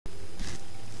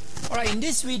Alright, in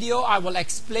this video I will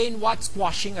explain what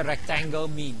squashing a rectangle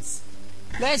means.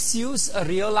 Let's use a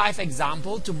real-life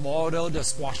example to model the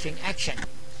squashing action.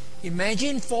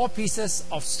 Imagine 4 pieces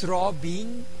of straw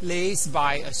being laced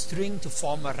by a string to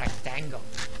form a rectangle.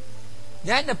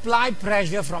 Then apply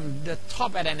pressure from the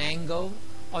top at an angle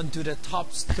onto the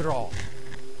top straw.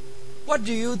 What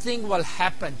do you think will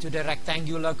happen to the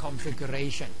rectangular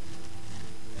configuration?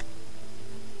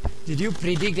 Did you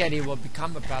predict that it will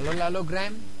become a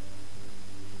parallelogram?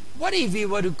 What if we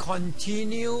were to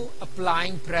continue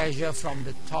applying pressure from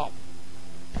the top?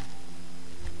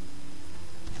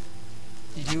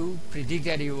 Did you predict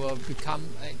that it will become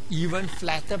an even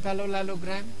flatter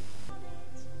parallelogram?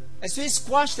 As we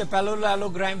squash the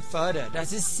parallelogram further,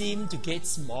 does it seem to get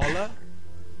smaller?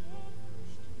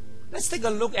 Let's take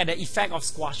a look at the effect of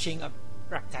squashing a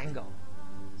rectangle.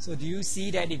 So do you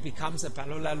see that it becomes a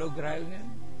parallelogram?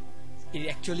 It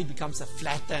actually becomes a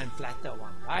flatter and flatter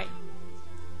one, right?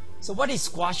 So what is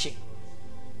squashing?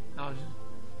 Now,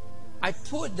 I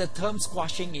put the term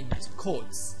squashing in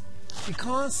quotes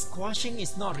because squashing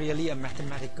is not really a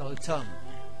mathematical term.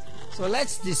 So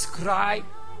let's describe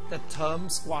the term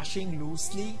squashing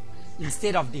loosely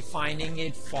instead of defining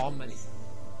it formally.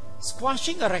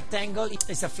 Squashing a rectangle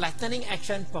is a flattening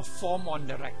action performed on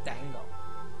the rectangle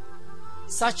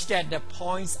such that the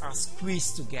points are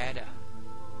squeezed together,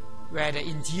 where the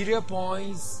interior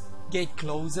points get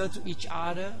closer to each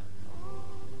other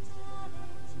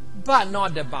but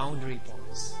not the boundary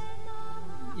points,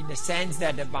 in the sense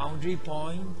that the boundary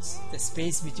points, the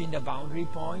space between the boundary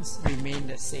points remain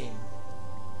the same.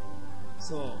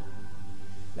 So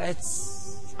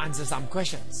let's answer some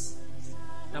questions.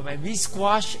 Now when we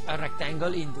squash a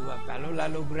rectangle into a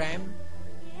parallelogram,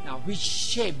 now which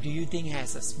shape do you think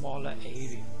has a smaller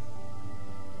area?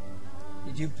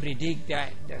 Did you predict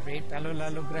that the red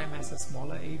parallelogram has a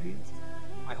smaller area?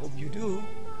 I hope you do.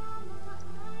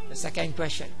 The second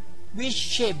question, which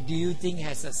shape do you think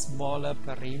has a smaller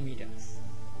perimeter?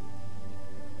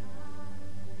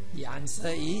 The answer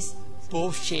is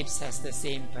both shapes has the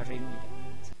same perimeter.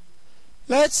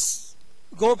 Let's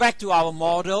go back to our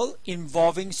model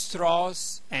involving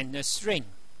straws and a string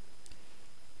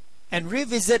and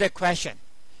revisit the question.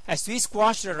 As we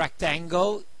squash the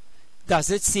rectangle, does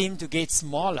it seem to get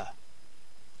smaller?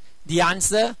 The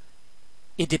answer,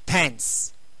 it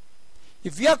depends.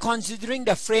 If we are considering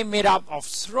the frame made up of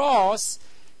straws,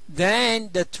 then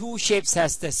the two shapes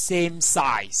has the same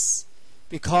size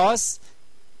because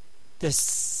the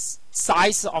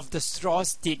size of the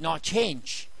straws did not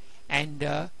change and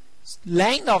the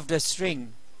length of the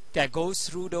string that goes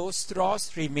through those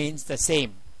straws remains the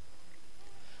same.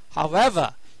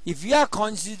 However, if we are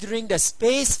considering the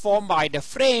space formed by the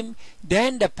frame,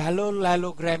 then the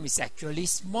parallelogram is actually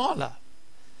smaller.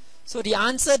 So the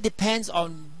answer depends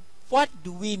on what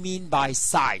do we mean by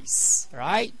size,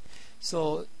 right?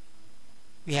 So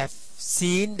we have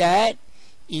seen that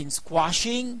in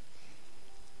squashing,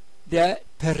 the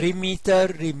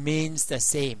perimeter remains the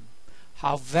same.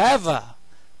 However,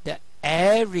 the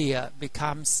area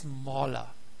becomes smaller.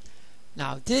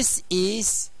 Now this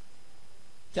is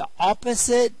the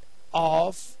opposite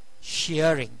of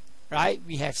shearing, right?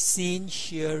 We have seen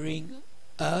shearing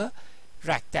a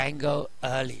rectangle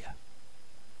earlier.